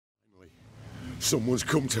Someone's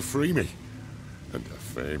come to free me. And a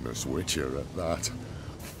famous witcher at that.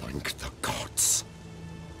 Thank the gods.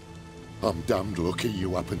 I'm damned lucky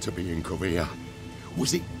you happen to be in Kovir.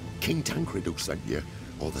 Was it King Tancred who sent you,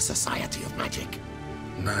 or the Society of Magic?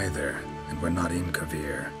 Neither, and we're not in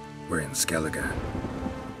Kovir. We're in Skellige.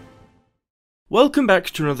 Welcome back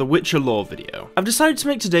to another Witcher lore video. I've decided to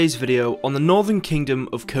make today's video on the Northern Kingdom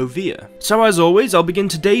of Kovir. So as always, I'll begin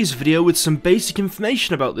today's video with some basic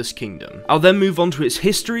information about this kingdom. I'll then move on to its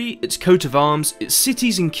history, its coat of arms, its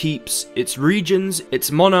cities and keeps, its regions, its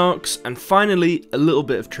monarchs, and finally, a little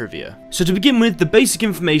bit of trivia. So to begin with, the basic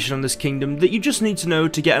information on this kingdom that you just need to know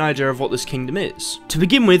to get an idea of what this kingdom is. To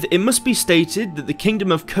begin with, it must be stated that the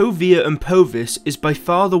kingdom of Kovir and Povis is by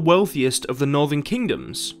far the wealthiest of the Northern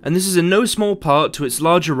Kingdoms, and this is in no small part to its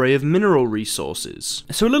large array of mineral resources.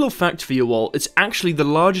 So a little fact for you all, it's actually the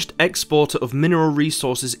largest exporter of mineral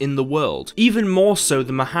resources in the world, even more so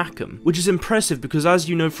than Mahakam, which is impressive because as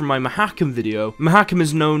you know from my Mahakam video, Mahakam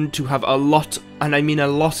is known to have a lot, and I mean a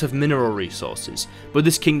lot of mineral resources, but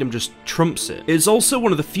this kingdom just trumps it. It is also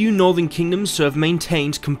one of the few northern kingdoms to have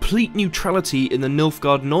maintained complete neutrality in the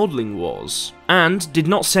Nilfgaard-Nordling wars, and did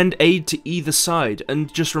not send aid to either side,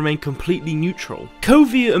 and just remained completely neutral.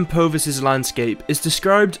 Kovir and Povis' landscape is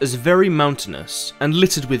described as very mountainous, and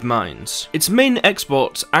littered with mines. Its main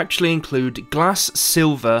exports actually include glass,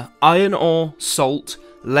 silver, iron ore, salt,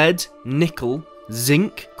 lead, nickel,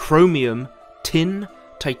 zinc, chromium, tin,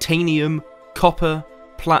 titanium, copper,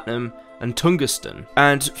 platinum, and tungsten.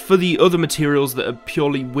 And for the other materials that are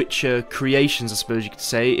purely Witcher creations, I suppose you could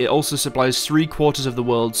say, it also supplies 3/4 of the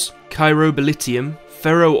world's chirobelitium,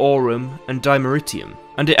 ferro-aurum, and dimeritium.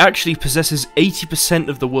 And it actually possesses 80%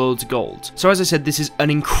 of the world's gold. So as I said, this is an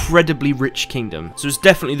incredibly rich kingdom, so it's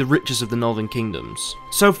definitely the richest of the northern kingdoms.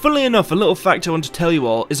 So funnily enough, a little fact I want to tell you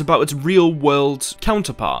all is about its real world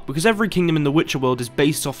counterpart, because every kingdom in the Witcher world is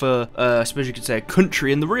based off I suppose you could say, a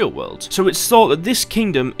country in the real world. So it's thought that this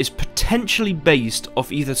kingdom is potentially based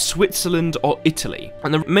off either Switzerland or Italy.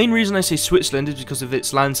 And the main reason I say Switzerland is because of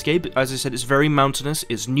its landscape. As I said, it's very mountainous,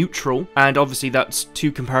 it's neutral, and obviously that's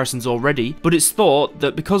two comparisons already, but it's thought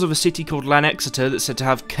that because of a city called Lanexeter that's said to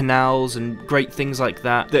have canals and great things like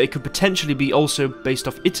that, that it could potentially be also based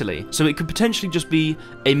off Italy. So it could potentially just be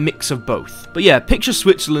a mix of both. But yeah, picture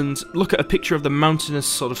Switzerland, look at a picture of the mountainous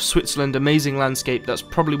sort of Switzerland, amazing landscape, that's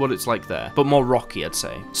probably what it's like there, but more rocky I'd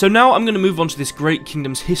say. So now I'm going to move on to this great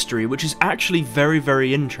kingdom's history, which is actually very,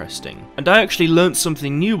 very interesting. And I actually learnt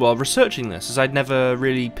something new while researching this, as I'd never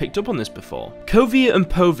really picked up on this before. Kovir and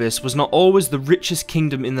Povis was not always the richest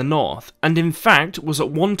kingdom in the north, and in fact was at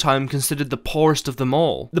one time considered the poorest of them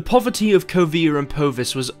all. The poverty of Kovir and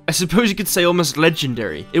Povis was, I suppose you could say, almost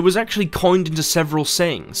legendary. It was actually coined into several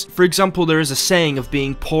sayings. For example, there is a saying of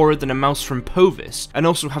being poorer than a mouse from Povis, and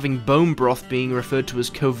also having bone broth being referred to as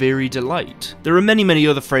Koviri delight. There are many, many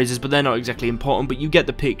other phrases, but they're not exactly important, but you get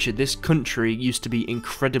the picture. This country used to be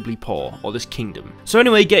incredibly poor, or this kingdom. So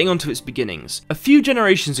anyway, getting on to its beginnings. A few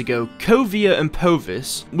generations ago, Kovir and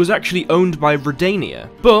Povis was actually owned by Redania,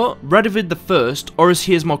 but Radovid I, or as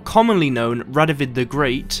he is more commonly known, Radovid the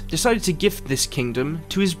Great, decided to gift this kingdom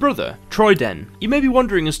to his brother, Troyden. You may be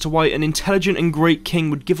wondering as to why an intelligent and great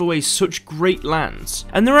king would give away such great lands,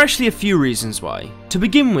 and there are actually a few reasons why. To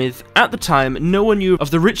begin with, at the time, no one knew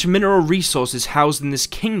of the rich mineral resources housed in this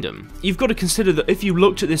kingdom. You've got to consider that if you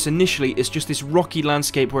looked at this initially, it's just this rocky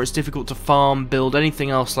landscape where it's difficult to farm, build, anything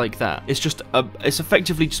else like that. It's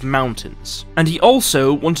effectively just mountains. And he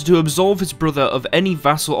also wanted to absolve his brother of any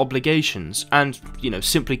vassal obligations, and, you know,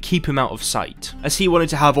 simply keep him out of sight, as he wanted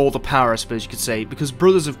to have all the power, I suppose you could say, because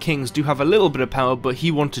brothers of kings do have a little bit of power, but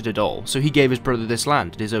he wanted it all, so he gave his brother this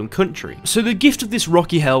land, his own country. So the gift of this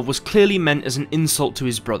rocky hell was clearly meant as an insult to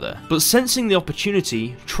his brother, but sensing the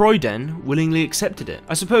opportunity, Troyden willingly accepted it.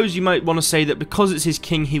 I suppose you might want to say that because it's his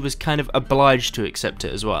king, he was kind of obliged to accept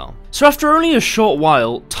it as well. So after only a short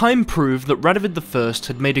while, time proved that Radovid I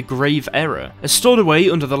had made a grave error, as stored away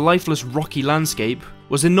under the lifeless rocky landscape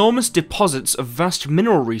was enormous deposits of vast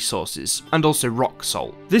mineral resources, and also rock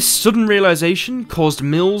salt. This sudden realization caused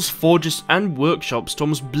mills, forges, and workshops to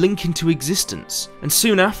almost blink into existence, and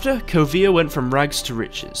soon after, Kovir went from rags to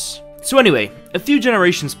riches. So anyway, a few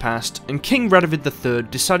generations passed, and King Radovid III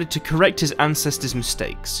decided to correct his ancestors'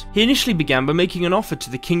 mistakes. He initially began by making an offer to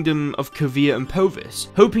the kingdom of Kovir and Povis,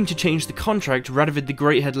 hoping to change the contract Radovid the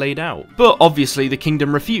Great had laid out. But obviously the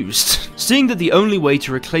kingdom refused. Seeing that the only way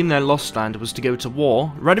to reclaim their lost land was to go to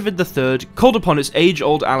war, Radovid III called upon its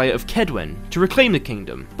age-old ally of Kedwen to reclaim the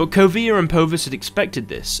kingdom. But Kovir and Povis had expected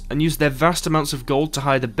this, and used their vast amounts of gold to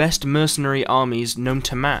hire the best mercenary armies known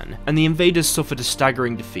to man, and the invaders suffered a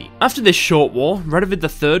staggering defeat. After this short war, war, Radovid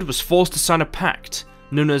III was forced to sign a pact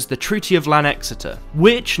known as the Treaty of Lanexeter,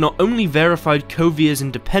 which not only verified Kovir's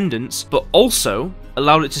independence, but also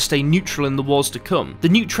allowed it to stay neutral in the wars to come. The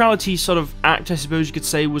neutrality sort of act, I suppose you could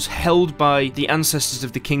say, was held by the ancestors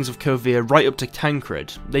of the kings of Kovir right up to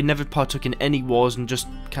Tancred. They never partook in any wars and just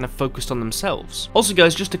kind of focused on themselves. Also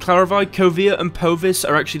guys, just to clarify, Kovir and Povis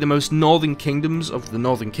are actually the most northern kingdoms of the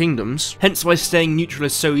northern kingdoms, hence why staying neutral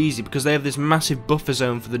is so easy, because they have this massive buffer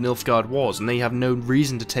zone for the Nilfgaard wars and they have no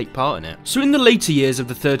reason to take part in it. So in the later years of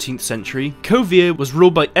the 13th century, Kovir was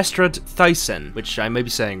ruled by Estrad Thyssen, which I may be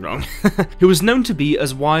saying wrong, who was known to be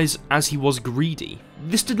as wise as he was greedy.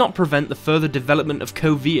 This did not prevent the further development of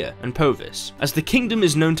Kovir and Povis, as the kingdom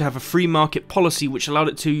is known to have a free market policy which allowed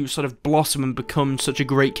it to sort of blossom and become such a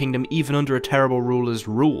great kingdom even under a terrible ruler's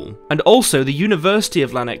rule. And also, the University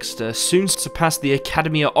of Lanexeter soon surpassed the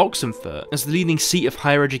Academy at Oxenfurt as the leading seat of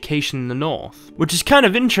higher education in the north. Which is kind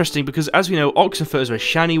of interesting because, as we know, Oxenfurt is where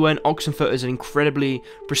Shani went. Oxenfurt is an incredibly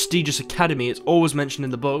prestigious academy, it's always mentioned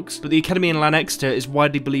in the books, but the academy in Lanexeter is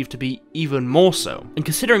widely believed to be even more so. And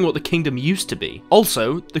considering what the kingdom used to be, also,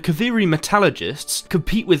 the Koviri metallurgists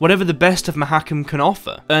compete with whatever the best of Mahakam can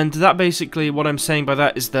offer. And that basically, what I'm saying by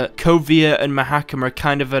that is that Kovir and Mahakam are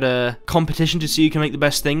kind of at a competition to see who can make the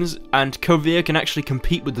best things, and Kovir can actually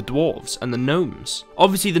compete with the dwarves and the gnomes.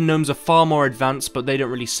 Obviously the gnomes are far more advanced, but they don't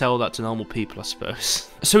really sell that to normal people, I suppose.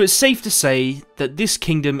 So it's safe to say that this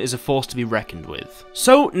kingdom is a force to be reckoned with.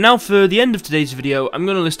 So now for the end of today's video, I'm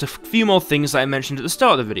going to list a few more things that I mentioned at the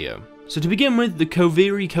start of the video. So to begin with, the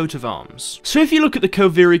Koviri coat of arms. So if you look at the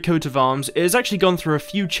Koviri coat of arms, it has actually gone through a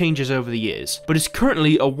few changes over the years, but it's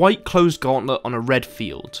currently a white closed gauntlet on a red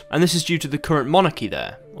field, and this is due to the current monarchy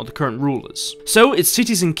there, or the current rulers. So its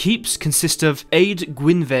cities and keeps consist of Aid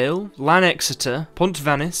Gwynvale, Lanexeter,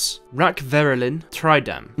 Pontvanis, Rack Verilyn,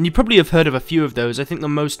 Tridam. And you probably have heard of a few of those. I think the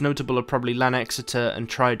most notable are probably Lanexeter and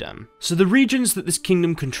Tridam. So the regions that this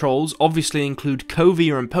kingdom controls obviously include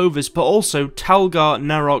Kovir and Povis, but also Talgar,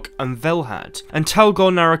 Narok, and Velhad. And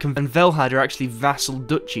Talgar, Narok, and Velhad are actually vassal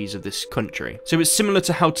duchies of this country. So it's similar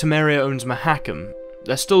to how Temeria owns Mahakam.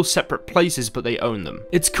 They're still separate places, but they own them.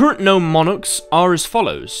 Its current known monarchs are as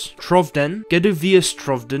follows: Trovden, Gedovius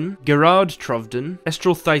Trovden, Gerard Trovden,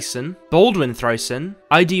 Estrel Thyssen, Baldwin Thyssen,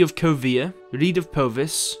 Idi of Kovir, Reed of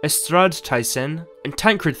Povis, Estrad Thyssen, and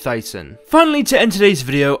Tancred Thyssen. Finally, to end today's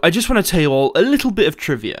video, I just want to tell you all a little bit of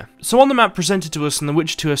trivia. So on the map presented to us in The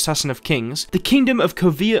Witcher 2 Assassin of Kings, the kingdom of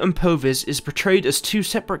Kovir and Povis is portrayed as two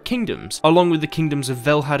separate kingdoms, along with the kingdoms of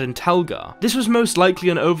Velhad and Talgar. This was most likely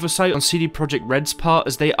an oversight on CD Projekt Red's part,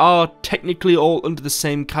 as they are technically all under the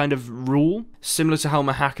same kind of rule, similar to how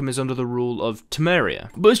Mahakam is under the rule of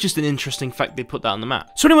Temeria. But it's just an interesting fact they put that on the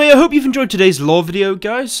map. So anyway, I hope you've enjoyed today's lore video,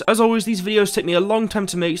 guys. As always, these videos take me a long time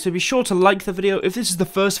to make, so be sure to like the video. If this is the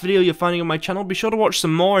first video you're finding on my channel, be sure to watch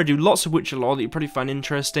some more. I do lots of Witcher lore that you probably find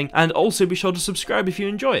interesting, and also be sure to subscribe if you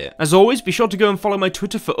enjoy it. As always, be sure to go and follow my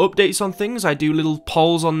Twitter for updates on things. I do little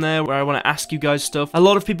polls on there where I want to ask you guys stuff. A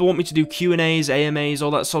lot of people want me to do Q&As, AMAs,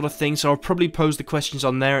 all that sort of thing, so I'll probably pose the questions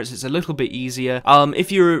on there as it's a little bit easier.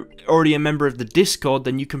 If you're already a member of the Discord,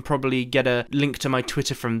 then you can probably get a link to my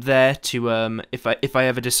Twitter from there to if I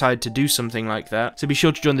ever decide to do something like that. So be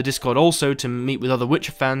sure to join the Discord also to meet with other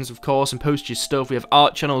Witcher fans, of course, and post your stuff. We have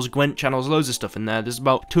art channels, Gwent channels, loads of stuff in there. There's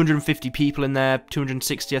about 250 people in there,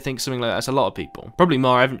 260 I think, something like that. That's a lot of people. Probably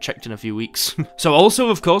more, I haven't checked in a few weeks. So also,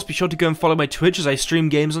 of course, be sure to go and follow my Twitch as I stream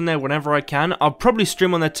games on there whenever I can. I'll probably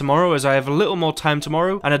stream on there tomorrow as I have a little more time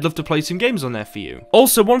tomorrow, and I'd love to play some games on there for you.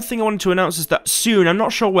 Also, one thing I wanted to announce is that soon, I'm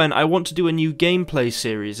not sure when, I want to do a new gameplay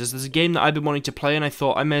series, as there's a game that I've been wanting to play and I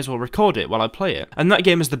thought I may as well record it while I play it. And that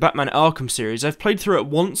game is the Batman Arkham series. I've played through it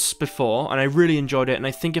once before and I really enjoyed it, and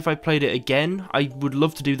I think if I played it again, I would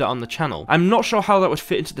love to do that on the channel. I'm not sure how that would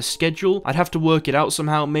fit into the schedule. I'd have to work it out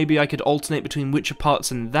somehow. Maybe I could alternate between Witcher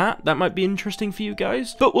parts and that. That might be interesting for you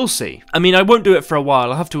guys, but we'll see. I mean, I won't do it for a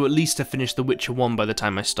while. I'll have to at least finish The Witcher 1 by the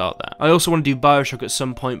time I start that. I also want to do Bioshock at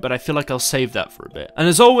some point, but I feel like I'll save that for a bit. And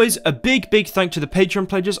as always, a big thank to the Patreon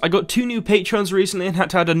pledges. I got 2 new Patrons recently and had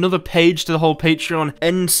to add another page to the whole Patreon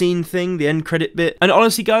end scene thing, the end credit bit. And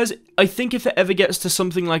honestly, guys, I think if it ever gets to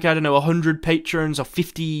something like, I don't know, 100 patrons or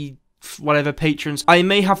 50 whatever patrons, I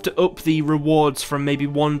may have to up the rewards from maybe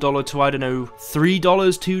 $1 to, I don't know, $3,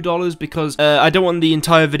 $2, because I don't want the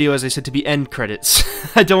entire video, as I said, to be end credits.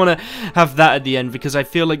 I don't want to have that at the end, because I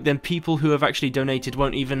feel like then people who have actually donated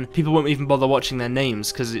won't even bother watching their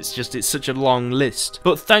names, because it's such a long list.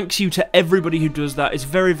 But thanks you to everybody who does that. It's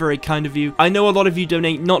very, very kind of you. I know a lot of you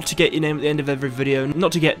donate not to get your name at the end of every video,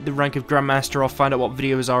 not to get the rank of Grandmaster or find out what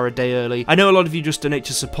videos are a day early. I know a lot of you just donate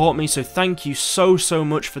to support me, so thank you so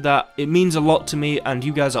much for that. It means a lot to me, and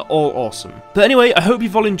you guys are all awesome. But anyway, I hope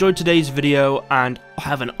you've all enjoyed today's video, and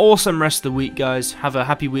have an awesome rest of the week, guys. Have a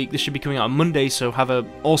happy week. This should be coming out on Monday, so have an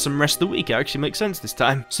awesome rest of the week. It actually makes sense this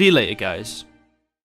time. See you later, guys.